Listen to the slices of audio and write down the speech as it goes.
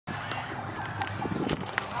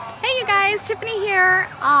guys, Tiffany here.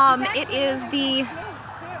 It is the,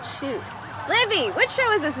 shoot, Livy, which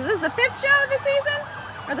show is this? Is this the 5th show of the season?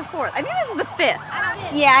 Or the 4th? I think this is the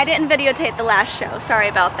 5th. Yeah, I didn't videotape the last show. Sorry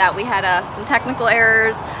about that. We had some technical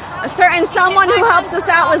errors. A certain someone who helps us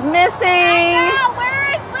out was missing.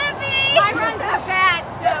 Where is Livy? My runs are bad,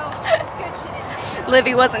 so it's good she didn't.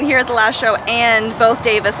 Livy wasn't here at the last show, and both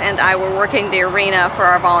Davis and I were working the arena for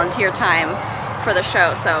our volunteer time for the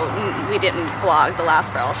show, so we didn't vlog the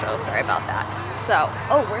last barrel show. Sorry about that. So,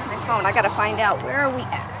 oh, where's my phone? I gotta find out, where are we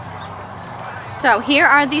at? So here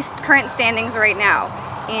are these current standings right now.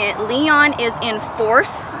 Leon is in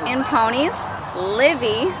 4th in ponies.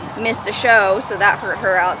 Livy missed a show, so that hurt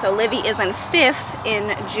her out. So Livy is in 5th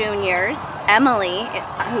in juniors. Emily,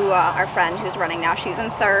 our friend who's running now, she's in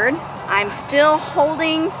 3rd. I'm still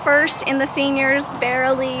holding 1st in the seniors,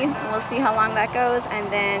 barely. We'll see how long that goes.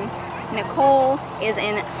 And then Nicole is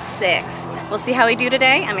in 6th. We'll see how we do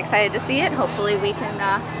today. I'm excited to see it. Hopefully we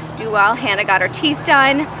can do well. Hannah got her teeth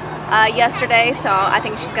done yesterday, so I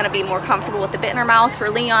think she's going to be more comfortable with the bit in her mouth for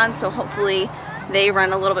Leon, so hopefully they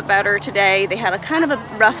run a little bit better today. They had a kind of a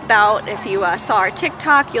rough bout. If you saw our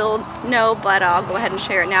TikTok, you'll know, but I'll go ahead and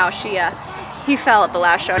share it now. He fell at the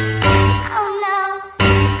last show.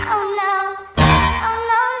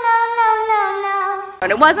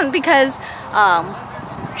 And it wasn't because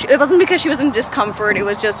she was in discomfort. It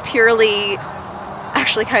was just purely,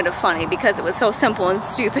 actually kind of funny because it was so simple and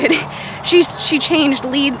stupid. She changed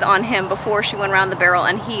leads on him before she went around the barrel,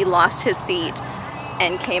 and he lost his seat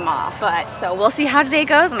and came off. But so we'll see how today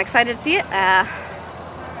goes. I'm excited to see it.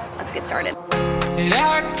 Let's get started.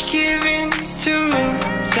 I give in to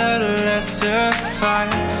the lesser fight.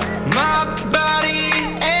 My body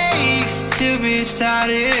aches to be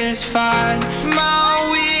satisfied. My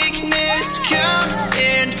weakness comes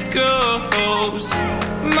and goes.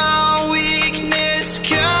 My weakness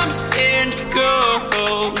comes and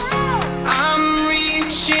goes. I'm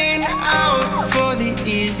reaching out for the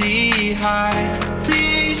easy high.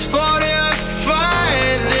 Please fortify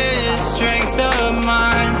this strength of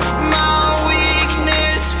mine. My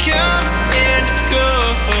weakness comes and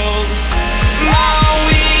goes. My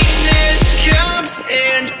weakness comes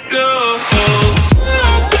and goes.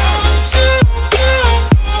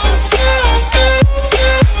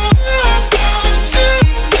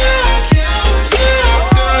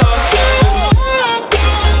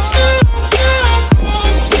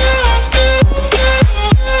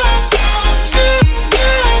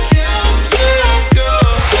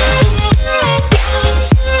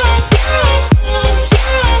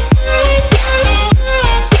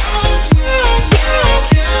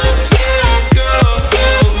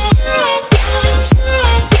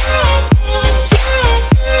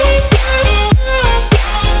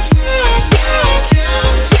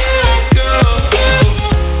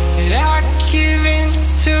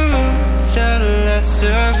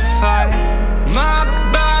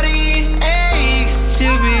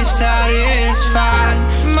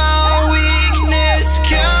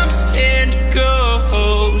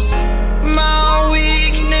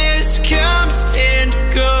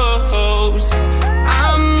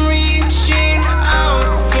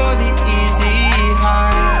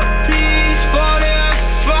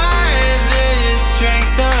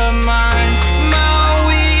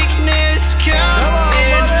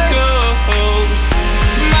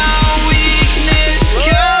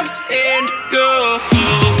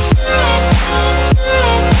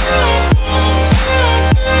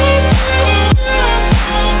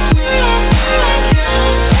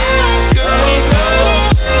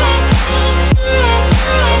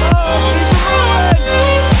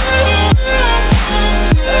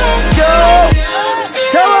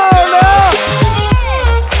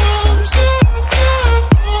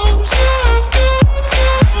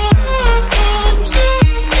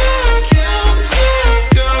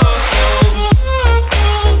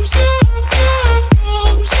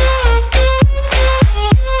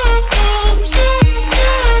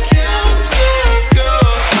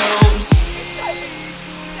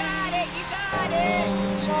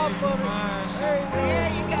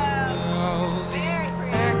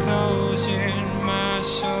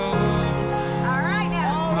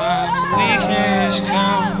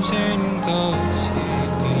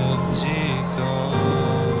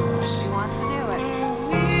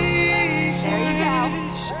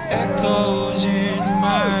 Echoes in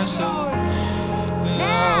my soul.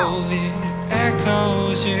 Oh, it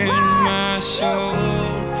echoes in my soul.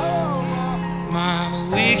 My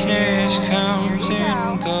weakness comes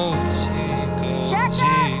and goes. It goes. Check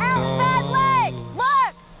that outside leg.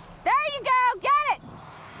 Look, there you go. Get it.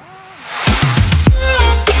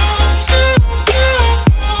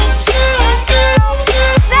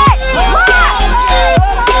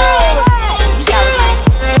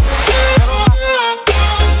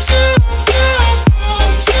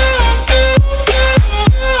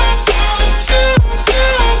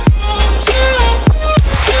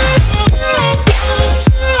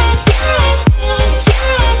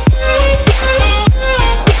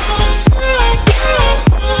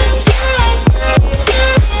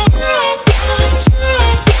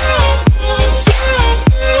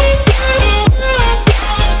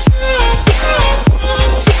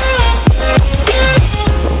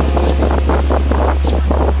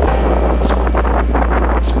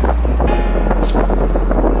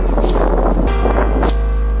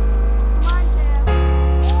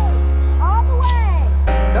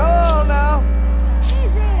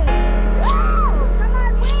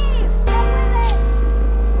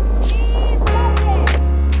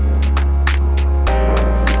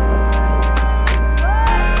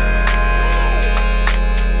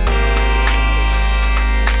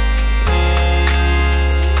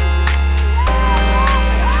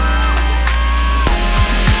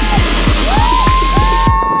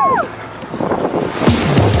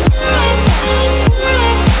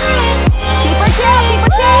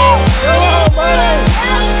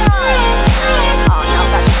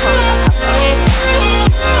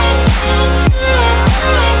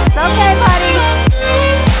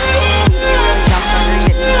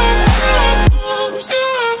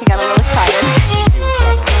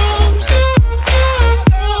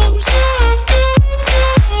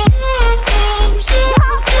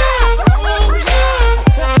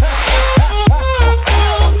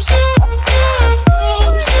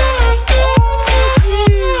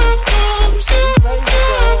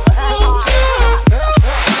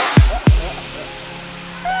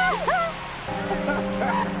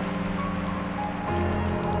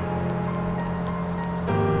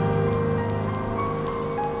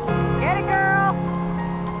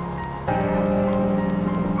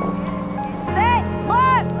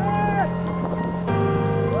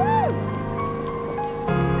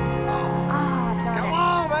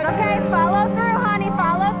 follow through.